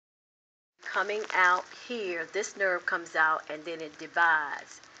coming out here, this nerve comes out and then it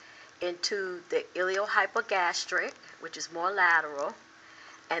divides into the iliohypogastric, which is more lateral,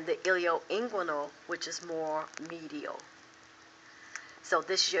 and the ilioinguinal, which is more medial. So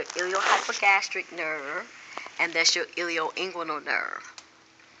this is your iliohypogastric nerve, and that's your ilioinguinal nerve.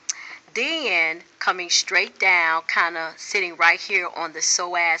 Then coming straight down, kind of sitting right here on the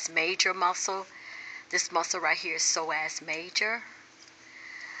psoas major muscle. This muscle right here is psoas major.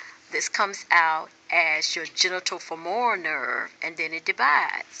 This comes out as your genitofemoral nerve, and then it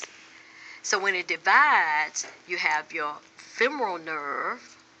divides. So when it divides, you have your femoral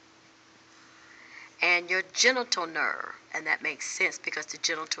nerve and your genital nerve. And that makes sense because the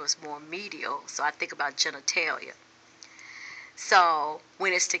genital is more medial. So I think about genitalia. So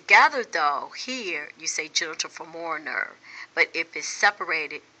when it's together, though, here you say genitofemoral nerve. But if it's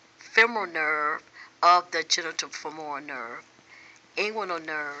separated, femoral nerve of the genitofemoral nerve, inguinal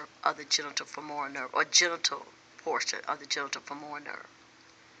nerve of the genitofemoral nerve, or genital portion of the genitofemoral nerve.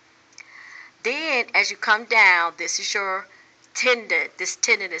 Then, as you come down, this is your tendon. This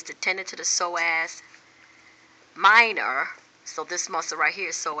tendon is the tendon to the psoas minor. So this muscle right here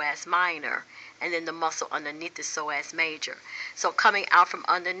is psoas minor. And then the muscle underneath is psoas major. So coming out from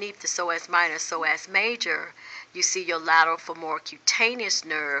underneath the psoas minor, psoas major, you see your lateral femoral cutaneous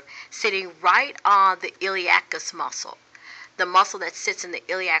nerve sitting right on the iliacus muscle. The muscle that sits in the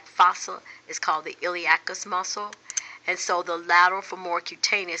iliac fossa is called the iliacus muscle. And so the lateral femoral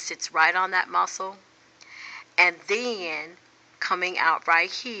cutaneous sits right on that muscle. And then coming out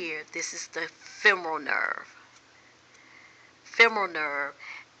right here, this is the femoral nerve. Femoral nerve.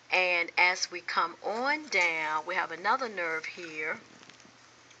 And as we come on down, we have another nerve here.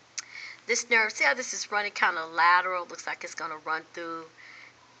 This nerve, see how this is running kind of lateral? Looks like it's going to run through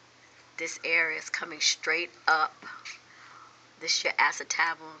this area. It's coming straight up. This is your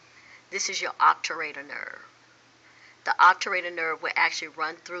acetabulum. This is your obturator nerve. The obturator nerve will actually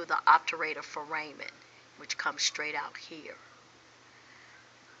run through the obturator foramen, which comes straight out here.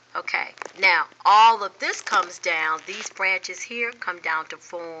 Okay, now all of this comes down. These branches here come down to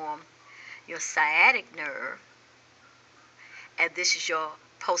form your sciatic nerve. And this is your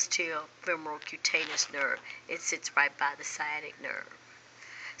posterior femoral cutaneous nerve. It sits right by the sciatic nerve.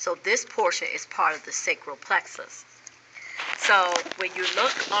 So this portion is part of the sacral plexus. So when you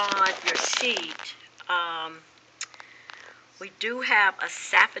look on your sheet, we do have a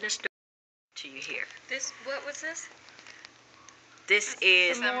saphenous nerve to you here. What was this? This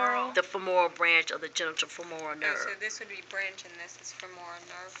is femoral. The femoral branch of the genitofemoral nerve. Oh, so this would be branch and this is femoral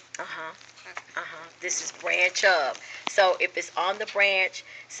nerve? Okay. This is branch of. So if it's on the branch,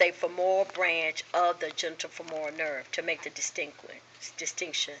 say femoral branch of the genitofemoral nerve to make the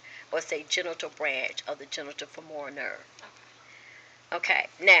distinction. Or say genital branch of the genitofemoral nerve. Okay,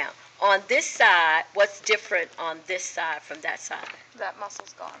 now, on this side, what's different on this side from that side? That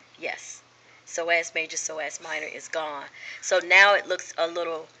muscle's gone. Yes. Psoas major, psoas minor is gone. So now it looks a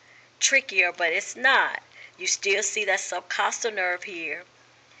little trickier, but it's not. You still see that subcostal nerve here.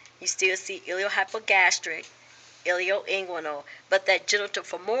 You still see iliohypogastric, ilioinguinal, but that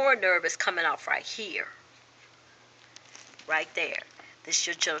genitofemoral nerve is coming off right here. Right there. This is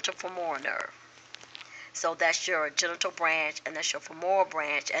your genitofemoral nerve. So that's your genital branch, and that's your femoral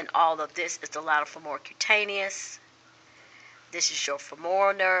branch, and all of this is the lateral femoral cutaneous. This is your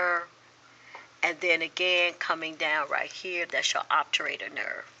femoral nerve. And then again, coming down right here, that's your obturator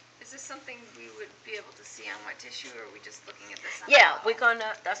nerve. Is this something we would be able to see on my tissue, or are we just looking at this? Yeah, we're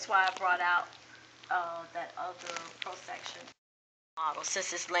gonna, that's why I brought out that other prosection model.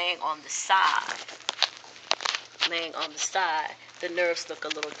 Since it's laying on the side, the nerves look a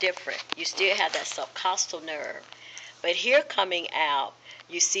little different. You still have that subcostal nerve. But here coming out,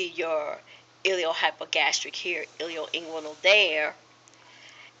 you see your iliohypogastric here, ilioinguinal there.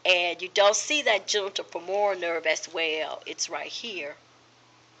 And you don't see that genitofemoral nerve as well. It's right here.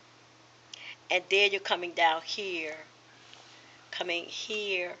 And then you're coming down here. Coming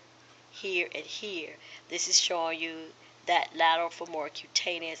here, here, and here. This is showing you that lateral femoral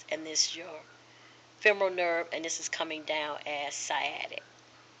cutaneous, and this is your femoral nerve, and this is coming down as sciatic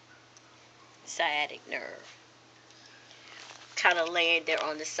nerve. Kind of laying there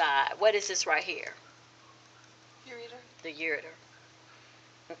on the side. What is this right here? Ureter. The ureter.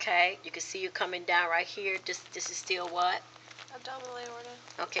 Okay, you can see you coming down right here. This is still what? Abdominal aorta.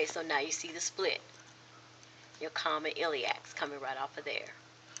 Okay, so now you see the split. Your common iliacs coming right off of there.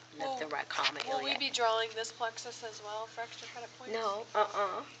 Left and right common iliac. Will we be drawing this plexus as well for extra credit points? No,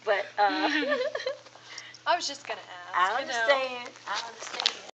 but I was just gonna ask. I understand.